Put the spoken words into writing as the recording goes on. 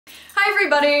Hi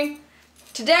everybody!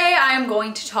 Today I am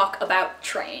going to talk about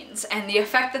trains and the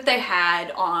effect that they had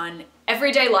on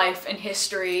everyday life and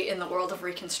history in the world of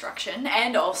Reconstruction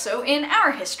and also in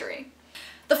our history.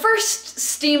 The first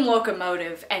steam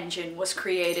locomotive engine was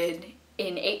created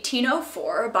in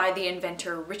 1804 by the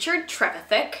inventor Richard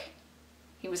Trevithick.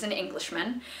 He was an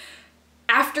Englishman,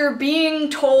 after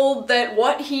being told that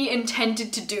what he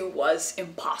intended to do was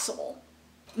impossible.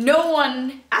 No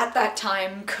one at that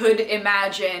time could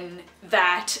imagine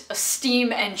that a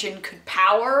steam engine could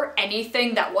power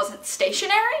anything that wasn't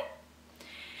stationary.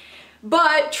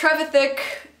 But Trevithick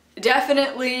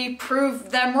definitely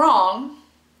proved them wrong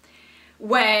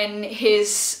when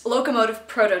his locomotive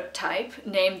prototype,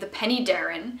 named the Penny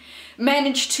Darran,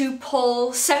 managed to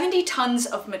pull 25 tons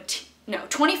of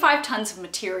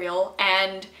material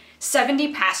and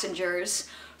 70 passengers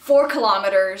 4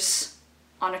 kilometers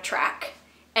on a track,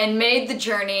 and made the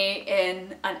journey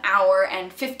in an hour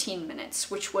and 15 minutes,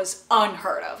 which was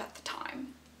unheard of at the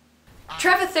time.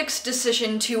 Trevithick's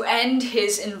decision to end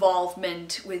his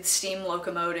involvement with steam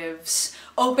locomotives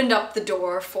opened up the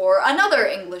door for another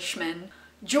Englishman,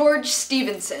 George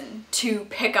Stephenson, to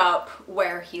pick up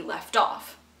where he left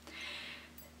off.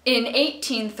 In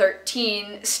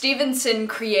 1813, Stephenson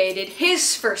created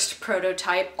his first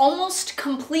prototype almost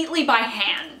completely by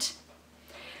hand,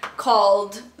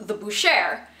 called the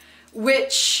Boucher,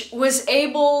 which was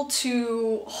able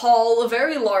to haul a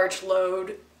very large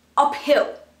load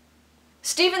uphill.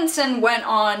 Stephenson went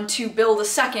on to build a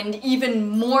second, even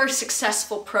more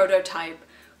successful prototype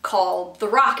called the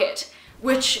Rocket,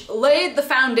 which laid the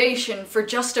foundation for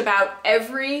just about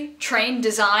every train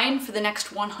design for the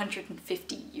next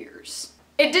 150 years.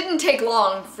 It didn't take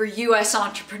long for US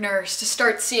entrepreneurs to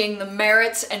start seeing the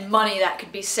merits and money that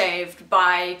could be saved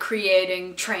by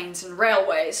creating trains and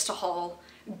railways to haul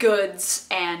goods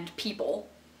and people.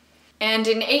 And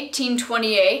in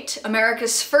 1828,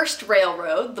 America's first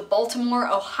railroad, the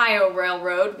Baltimore-Ohio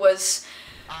Railroad, was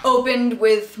opened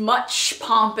with much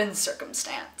pomp and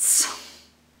circumstance.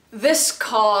 This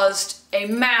caused a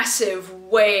massive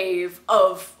wave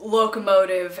of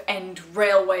locomotive and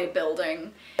railway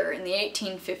building. In the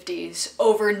 1850s,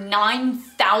 over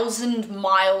 9,000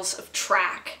 miles of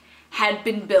track had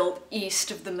been built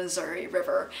east of the Missouri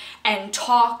River, and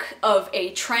talk of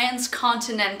a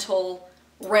transcontinental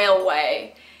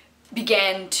railway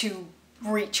began to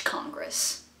reach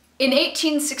Congress. In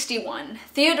 1861,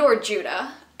 Theodore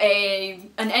Judah,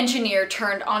 an engineer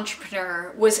turned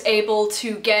entrepreneur, was able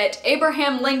to get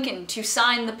Abraham Lincoln to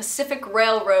sign the Pacific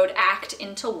Railroad Act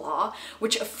into law,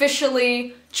 which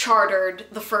officially chartered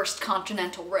the first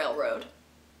Continental Railroad.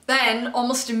 Then,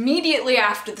 almost immediately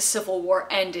after the Civil War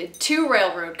ended, 2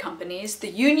 railroad companies, the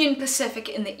Union Pacific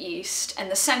in the east and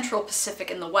the Central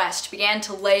Pacific in the west, began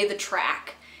to lay the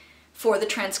track for the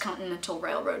Transcontinental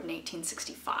Railroad in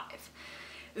 1865.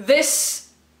 This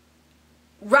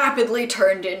rapidly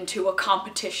turned into a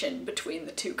competition between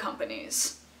the 2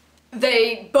 companies.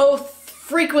 They both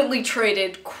frequently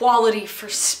traded quality for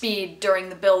speed during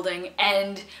the building,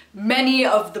 and many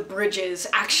of the bridges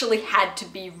actually had to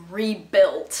be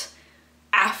rebuilt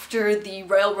after the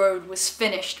railroad was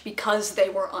finished because they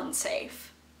were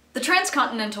unsafe. The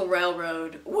Transcontinental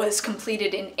Railroad was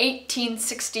completed in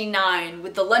 1869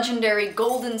 with the legendary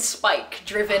Golden Spike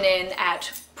driven in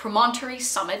at Promontory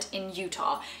Summit in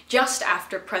Utah, just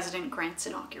after President Grant's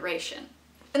inauguration.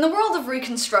 In the world of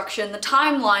Reconstruction, the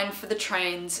timeline for the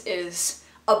trains is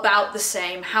about the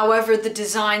same. However, the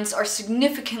designs are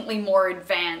significantly more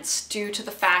advanced due to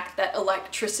the fact that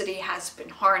electricity has been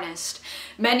harnessed.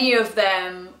 Many of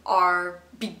them are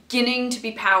beginning to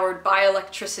be powered by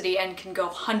electricity and can go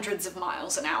hundreds of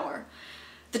miles an hour.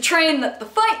 The train that the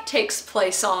fight takes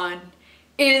place on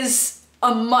is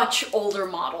a much older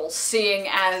model, seeing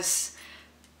as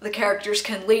the characters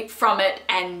can leap from it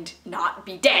and not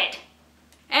be dead.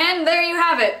 And there you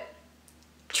have it.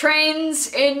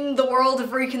 Trains in the world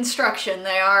of Reconstruction.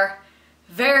 They are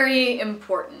very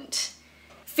important.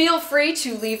 Feel free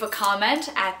to leave a comment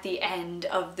at the end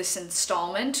of this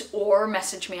installment, or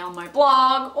message me on my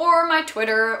blog, or my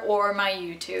Twitter, or my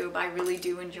YouTube. I really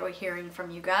do enjoy hearing from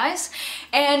you guys.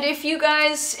 And if you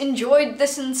guys enjoyed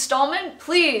this installment,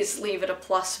 please leave it a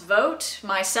plus vote.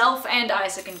 Myself and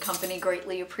Isaac and Company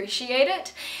greatly appreciate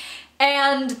it.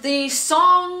 And the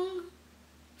song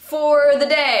for the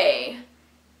day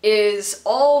is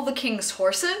All the King's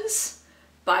Horses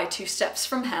by Two Steps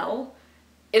from Hell.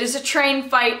 It is a train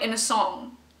fight in a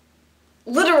song.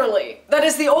 Literally, that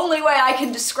is the only way I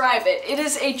can describe it. It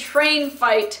is a train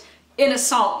fight in a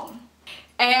song.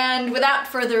 And without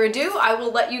further ado, I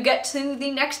will let you get to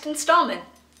the next installment.